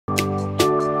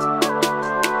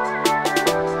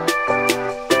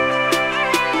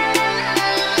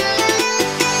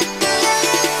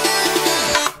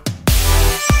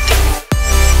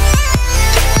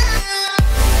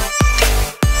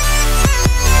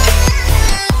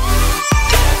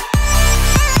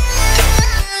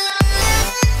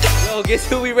guess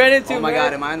who we ran into? Oh my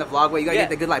god, am I in the vlog? Wait, you gotta get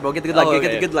the good light, bro. Get the good light.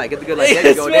 Get the good light. Get the good light. There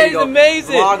you go. There you go.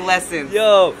 Amazing. Vlog lessons.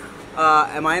 Yo.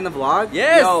 Am I in the vlog?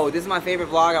 Yes. Yo, this is my favorite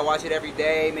vlog. I watch it every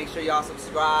day. Make sure y'all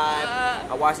subscribe.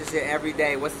 I watch this shit every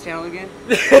day. What's the channel again?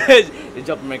 It's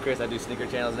Jumperman Chris. I do sneaker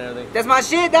channels and everything. That's my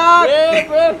shit, dog. Yeah,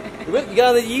 bro. You got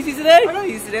on the Yeezys today? I know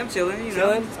Yeezys today. I'm chilling. You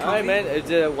Chilling. know, All right, man. Is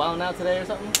it wilding out today or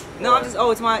something? No, I'm just.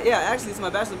 Oh, it's my. Yeah, actually, it's my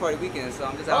bachelor party weekend, so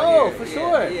I'm just out here. Oh, for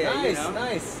sure. Yeah, nice, you know?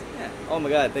 nice. Yeah. Oh my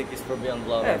god, thank you for being on the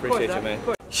vlog. Yeah, I appreciate course, you, man.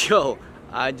 Yo,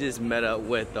 I just met up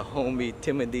with the homie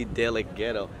Timothy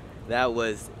Delaghetto. That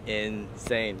was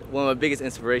insane. One of my biggest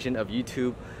inspiration of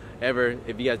YouTube ever.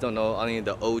 If you guys don't know, any of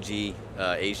the OG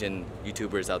Asian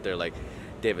YouTubers out there like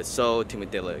David So,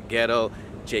 Timothy Delaghetto,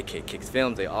 JK Kicks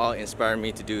Films, they all inspired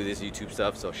me to do this YouTube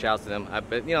stuff. So shouts to them. I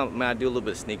bet, you know, man, I do a little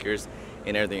bit of sneakers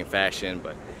and everything in fashion,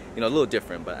 but you know, a little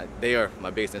different. But they are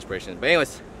my biggest inspiration. But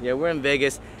anyways, yeah, we're in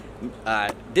Vegas.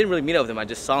 Didn't really meet up with him. I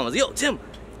just saw him. I was like, yo, Tim.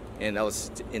 And that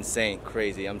was insane,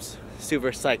 crazy. I'm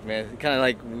super psyched, man. Kind of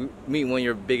like meeting one of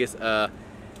your biggest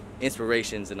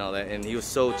inspirations and all that. And he was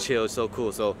so chill, so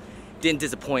cool. So didn't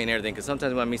disappoint and everything. Because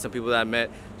sometimes when I meet some people that I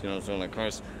met, you know, something like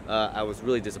Chris, I was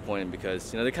really disappointed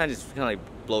because, you know, they kind of just like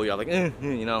blow you off, like,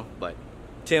 you know. But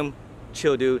Tim,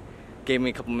 chill dude, gave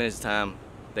me a couple minutes of time.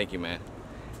 Thank you, man.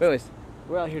 But anyways,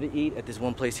 we're out here to eat at this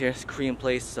one place here. It's a Korean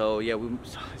place. So yeah, we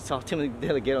saw Timothy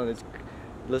Delaghetto on this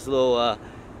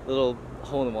little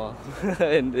hole in the wall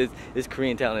and it's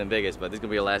Korean town in Vegas, but this is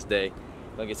gonna be our last day.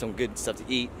 Gonna get some good stuff to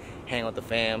eat, hang out with the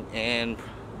fam, and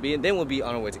then we'll be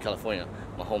on our way to California,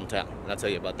 my hometown, and I'll tell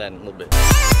you about that in a little bit.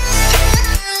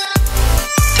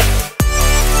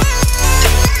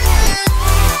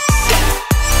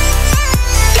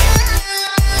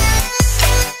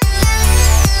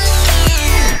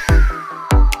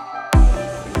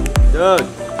 Dude,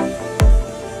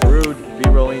 rude,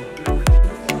 B-rolling.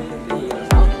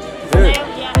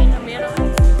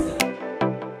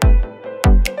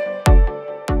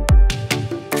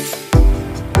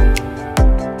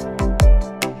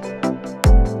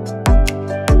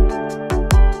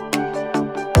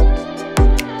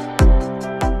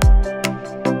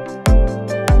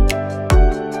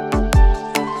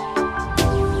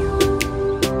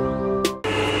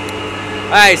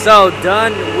 Alright, so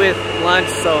done with lunch.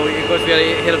 So of course we gotta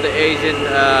hit up the Asian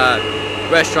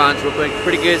restaurants. We're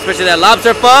pretty good, especially that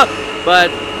lobster pho.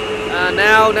 But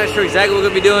now not sure exactly what we're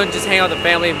gonna be doing. Just hang out with the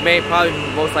family. Probably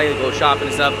most likely go shopping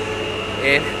and stuff.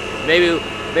 And maybe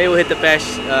we'll hit the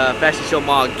fashion show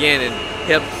mall again and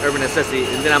hit up Urban Necessity.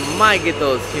 And then I might get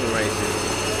those human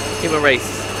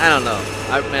races. I don't know.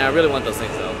 Man, I really want those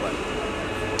things though. But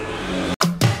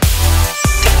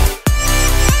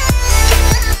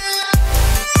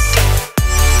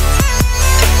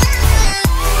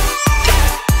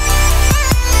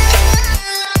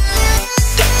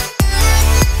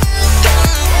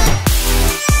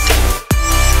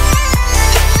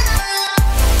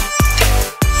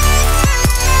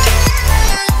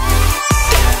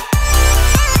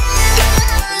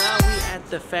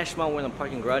the fashion mall, we're in the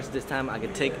parking garage this time. I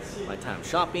can take my time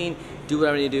shopping, do what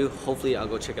I need to do. Hopefully I'll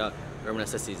go check out Urban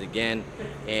Necessities again,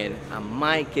 and I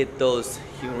might get those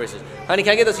human racers. Honey,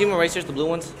 can I get those human racers, the blue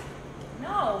ones?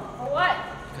 No, for what?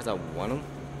 Because I want them.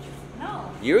 No.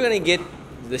 You're gonna get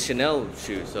the Chanel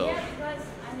shoes, so. Yeah, because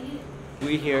I need it.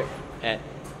 We here at,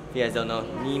 if you guys don't know,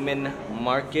 Neiman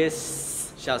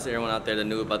Marcus. Shouts to everyone out there that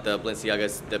knew about the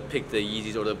Balenciagas, that picked the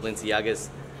Yeezys or the Balenciagas.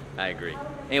 I agree.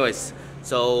 Anyways,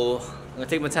 so I'm gonna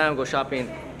take my time, go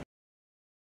shopping.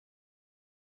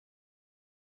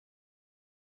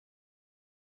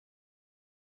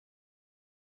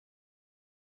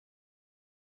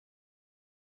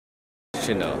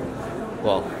 Should know.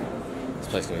 Well, this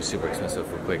place is gonna be super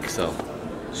expensive real quick, so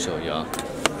show y'all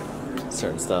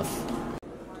certain stuff.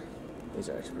 These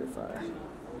are actually pretty fire.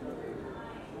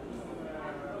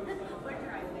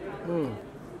 I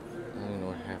don't know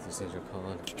what half these things are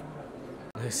called.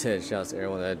 Like I said, shouts to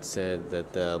everyone that said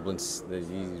that the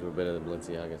Yeezys were better than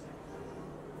Balenciagas.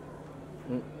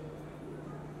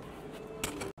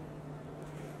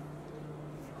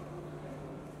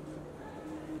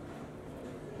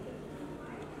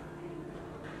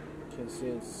 Can see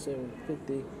it's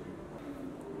 $7.50.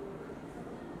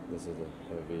 This is a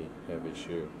heavy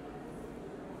shoe.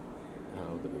 I don't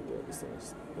know what the big deal of these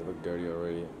things. They look dirty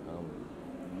already.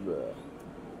 Bleh.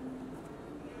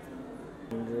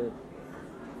 100.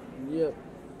 Yep.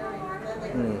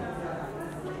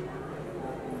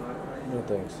 No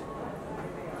thanks.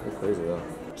 They're crazy though.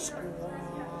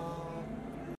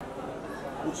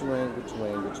 Gucci Mane.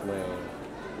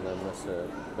 And I must have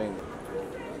banged it.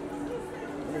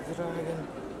 The dragon.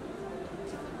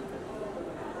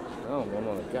 Oh, I'm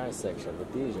on the guy section,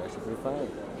 but these are actually pretty fine.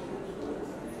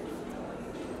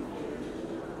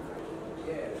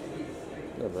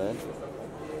 Not bad.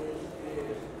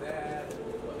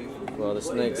 Well, the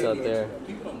snakes out there.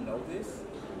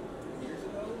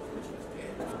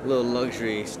 A little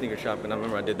luxury sneaker shopping. I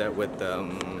remember I did that with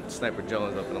Sniper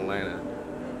Jones up in Atlanta.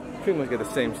 Pretty much get the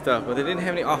same stuff, but they didn't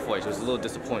have any off-whites, which was a little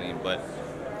disappointing. But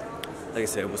like I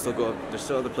said, we'll still go. There's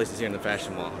still other places here in the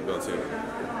fashion mall to go to.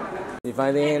 You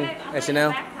find anything in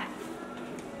Chanel?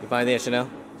 You find anything in Chanel?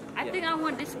 I think I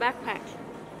want this backpack.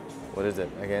 What is it?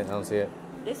 I don't see it.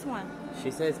 This one. She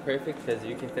said it's perfect because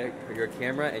you can fit your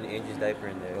camera and Angie's diaper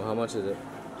in there. Well, how much is it?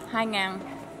 Hang on.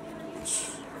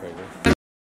 Crazy.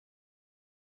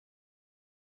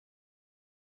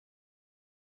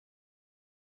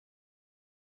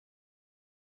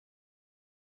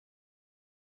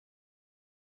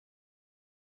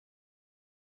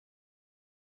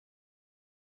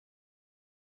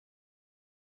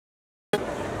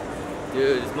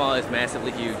 Dude, this mall is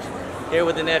massively huge. Here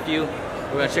with the nephew,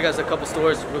 we're gonna check out a couple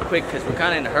stores real quick because we're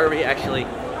kind of in a hurry actually.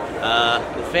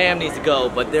 The fam needs to go,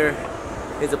 but there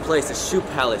is a place, a shoe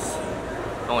palace.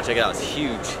 I wanna check it out, it's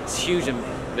huge. It's huge in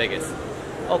Vegas.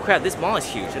 Oh crap, this mall is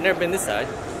huge. I've never been this side.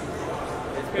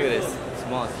 Look at this, this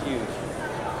mall is huge.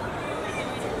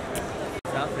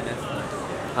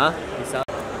 Huh?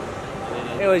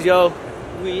 Anyways, yo,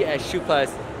 we at Shoe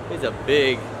Palace. It's a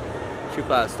big Shoe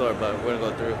Palace store, but we're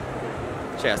gonna go through.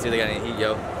 Check out, see if they got any heat,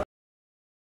 yo.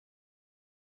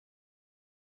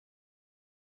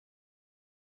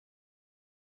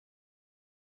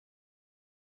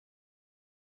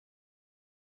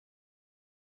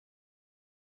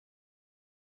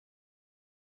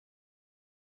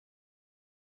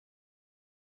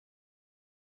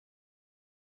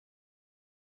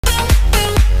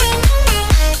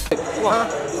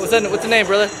 What's the name,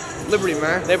 brother? Liberty,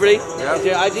 man. Liberty? Yep. Is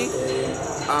your IG?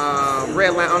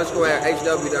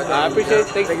 Redline_HW. I appreciate it.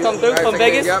 Thanks for coming through from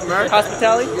Vegas. Yep, man.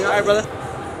 Hospitality. Yep. All right, brother.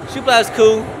 Shoe Palace is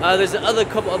cool. There's a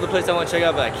couple other places I want to check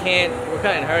out, but I can't. We're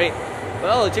kind of in a hurry.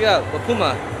 But oh, check out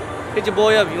Puma. Hit your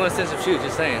boy up if you want to send some shoes.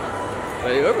 Just saying.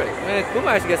 But everybody, man,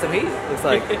 Puma actually got some heat. Looks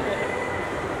like.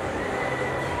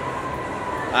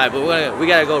 All right, but we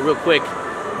gotta go real quick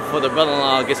before the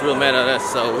brother-in-law gets real mad at us.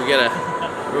 So we're gonna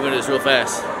do this real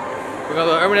fast. We're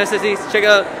gonna go to Urban Necessities. Check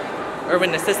out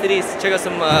Urban Necessities. Check out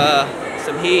some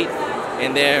heat,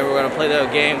 and then we're gonna play the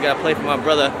game. Gotta play for my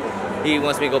brother. He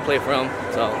wants me to go play for him,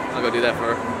 so I'll go do that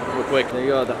for real quick. There you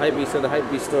go, the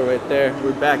Hypebeast store right there.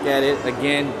 We're back at it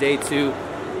again, day 2.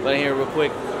 But in here real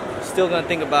quick, still gonna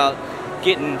think about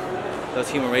getting those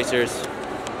human race. But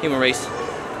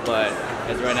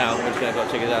as of right now, we're just gonna go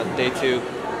check it out. Day 2.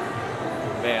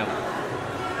 Bam.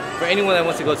 For anyone that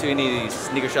wants to go to any of these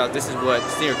sneaker shops, this is what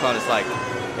SneakerCon is like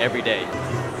every day.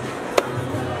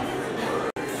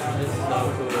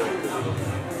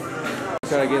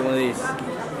 Try to get one of these.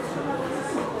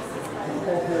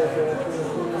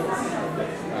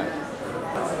 Alright.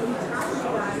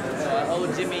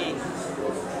 Old Jimmy,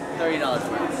 $30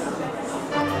 for it.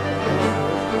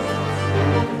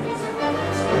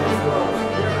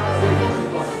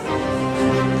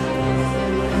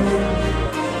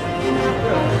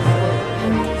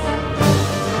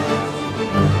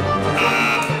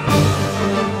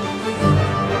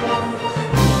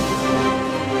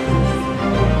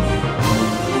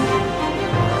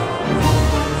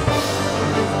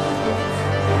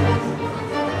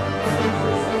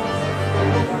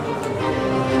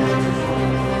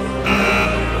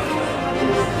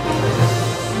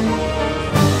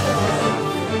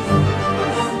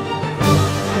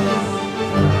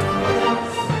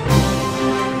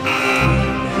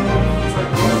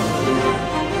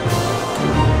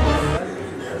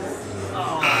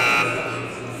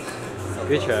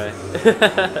 Good try.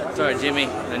 Sorry, Jimmy.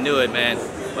 I knew it, man.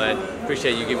 But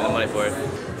appreciate you giving me the money for it.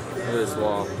 Look at this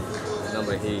wall.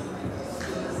 Number heat.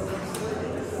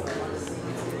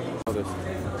 So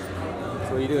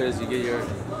what you do is you get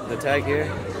the tag here.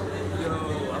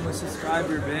 Yo, I'm a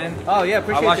subscriber, man. Oh yeah,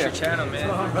 appreciate I watch you. your channel, man.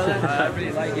 Brother. I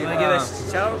really like it. You wanna give us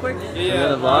a shout out real quick?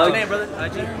 Yeah. What's your name, brother?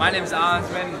 IG? My name's Oz,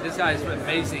 man. This guy is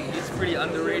amazing. He's pretty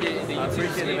underrated in the YouTube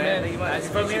appreciate scene, it, man. Thank you much. Nice You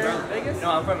to from meet you, here, bro. Vegas? No,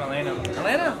 I'm from Atlanta.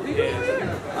 Atlanta? What are you doing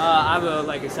here? I have a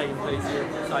second place here.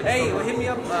 So I just Hey, go- well, hit me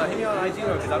on IG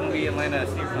because I'm gonna be in Atlanta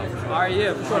SneakerCon for sure. All right,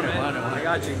 yeah, for sure, man. 100. I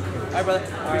got you. All right, brother.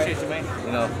 Appreciate you, man.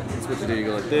 You know, that's what you do. You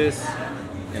go like this,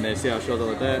 and then see how it shows up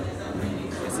like that,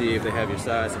 and see if they have your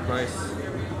size and price.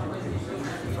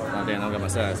 Oh, damn, I don't got my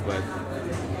size, but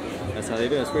that's how they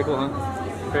do it. It's pretty cool, huh?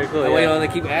 Very cool. That way, Yeah. they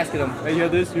keep asking them, hey, you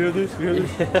have this, you have this, you have this.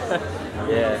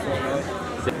 Yeah.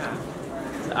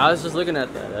 I was just looking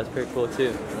at that. That's pretty cool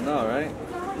too. I know, right?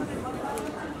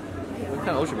 What kind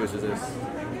of Ultra Boost is this?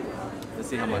 Let's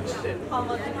see how much.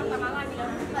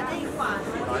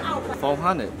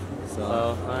 400. So,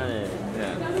 Oh, honey.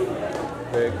 yeah.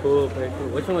 Very cool, very cool.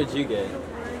 Which one would you get?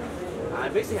 I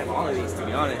basically have all of these, to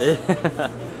be honest. I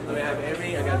mean, I have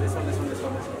every. I got this one, this one, this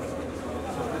one, this one,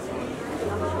 this one, this one.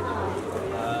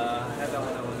 I have that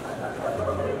one, that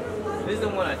one. This is the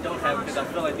one I don't have because I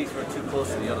feel like these were too close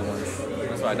to the other ones.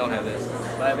 That's why I don't have this.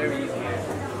 But I have every easy here.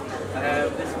 I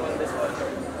have this one,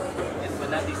 but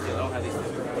not these two. I don't have these two.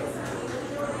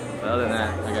 But other than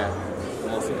that, I got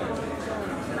most of them.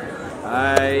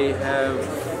 I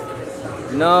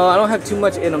have. No, I don't have too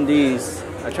much NMDs.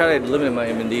 I try to limit my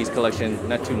M&D's collection,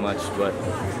 not too much, but.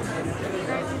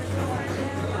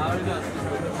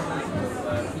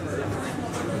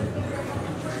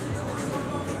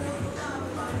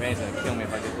 Man's gonna kill me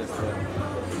if I get this to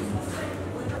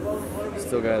it.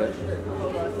 Still got it.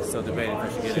 Still debating if I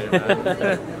should get it or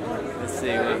not. Let's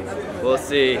see. We'll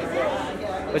see.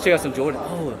 Let's check out some Jordan.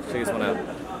 Oh, check this one out.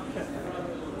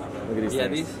 Look at these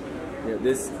things.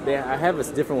 These? Yeah, I have a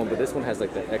different one, but this one has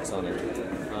like the X on it.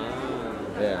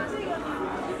 Yeah.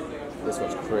 This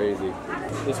one's crazy.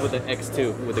 This with the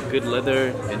X2, with the good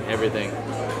leather and everything.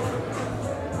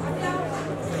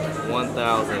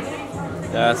 1,000.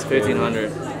 That's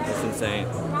 1,500. That's insane.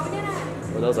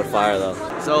 Well, those are fire though.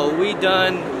 So we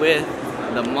done with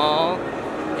the mall,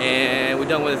 and we're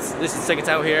done with, this is the second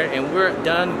time we're here, and we're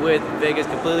done with Vegas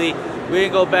completely. We're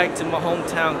gonna go back to my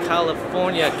hometown,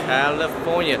 California.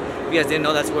 If you guys didn't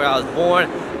know, that's where I was born,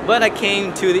 but I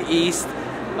came to the East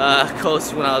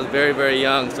Coast when I was very, very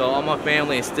young. So all my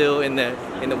family is still in the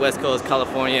West Coast,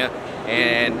 California,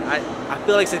 and I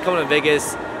feel like since coming to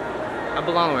Vegas, I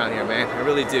belong around here, man. I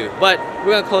really do. But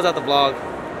we're gonna close out the vlog.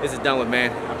 This is done with,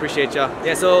 man. I appreciate y'all.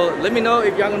 Yeah, so let me know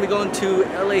if y'all gonna be going to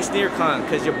LA SneakerCon,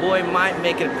 because your boy might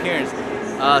make an appearance.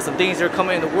 Some things are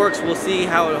coming in the works. We'll see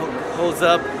how it holds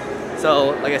up.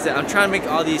 So, like I said, I'm trying to make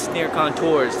all these SneakerCon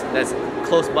tours that's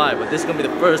close by, but this is gonna be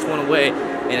the first one away,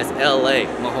 and it's LA,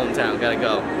 my hometown. Gotta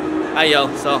go. Alright,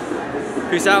 yo. So,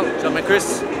 peace out. Jumpman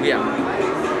Chris. We out.